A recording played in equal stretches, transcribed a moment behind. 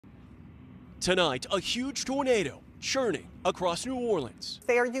Tonight, a huge tornado churning across New Orleans.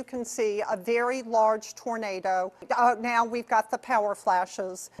 There you can see a very large tornado. Now we've got the power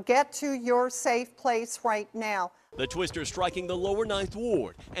flashes. Get to your safe place right now. The twister striking the lower 9th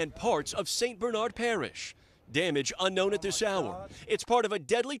Ward and parts of St. Bernard Parish. Damage unknown at this hour. It's part of a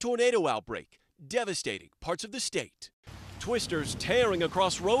deadly tornado outbreak, devastating parts of the state. Twisters tearing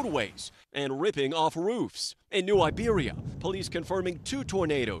across roadways and ripping off roofs. In New Iberia, police confirming 2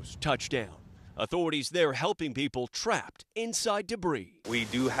 tornadoes touched down. Authorities there helping people trapped inside debris. We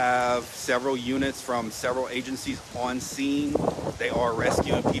do have several units from several agencies on scene. They are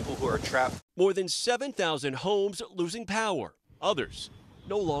rescuing people who are trapped. More than 7,000 homes losing power. Others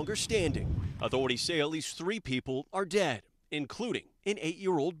no longer standing. Authorities say at least 3 people are dead, including an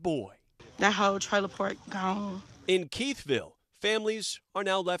 8-year-old boy. That whole trailer park gone. In Keithville, families are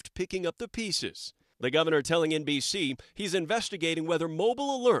now left picking up the pieces. The governor telling NBC he's investigating whether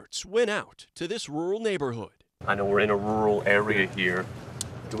mobile alerts went out to this rural neighborhood. I know we're in a rural area here.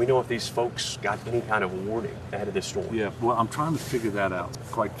 Do we know if these folks got any kind of warning ahead of this storm? Yeah, well, I'm trying to figure that out.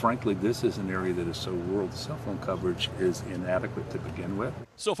 Quite frankly, this is an area that is so rural, the cell phone coverage is inadequate to begin with.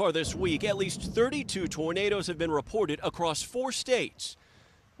 So far this week, at least 32 tornadoes have been reported across 4 states.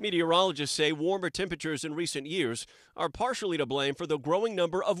 Meteorologists say warmer temperatures in recent years are partially to blame for the growing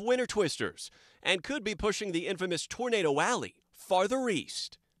number of winter twisters and could be pushing the infamous Tornado Alley farther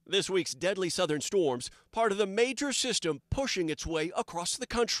east. This week's deadly southern storms, part of the major system pushing its way across the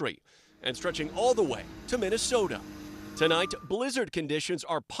country and stretching all the way to Minnesota. Tonight, blizzard conditions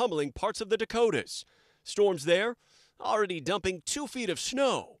are pummeling parts of the Dakotas. Storms there already dumping 2 feet of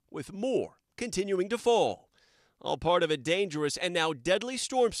snow, with more continuing to fall. All part of a dangerous and now deadly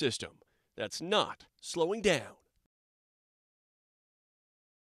storm system that's not slowing down.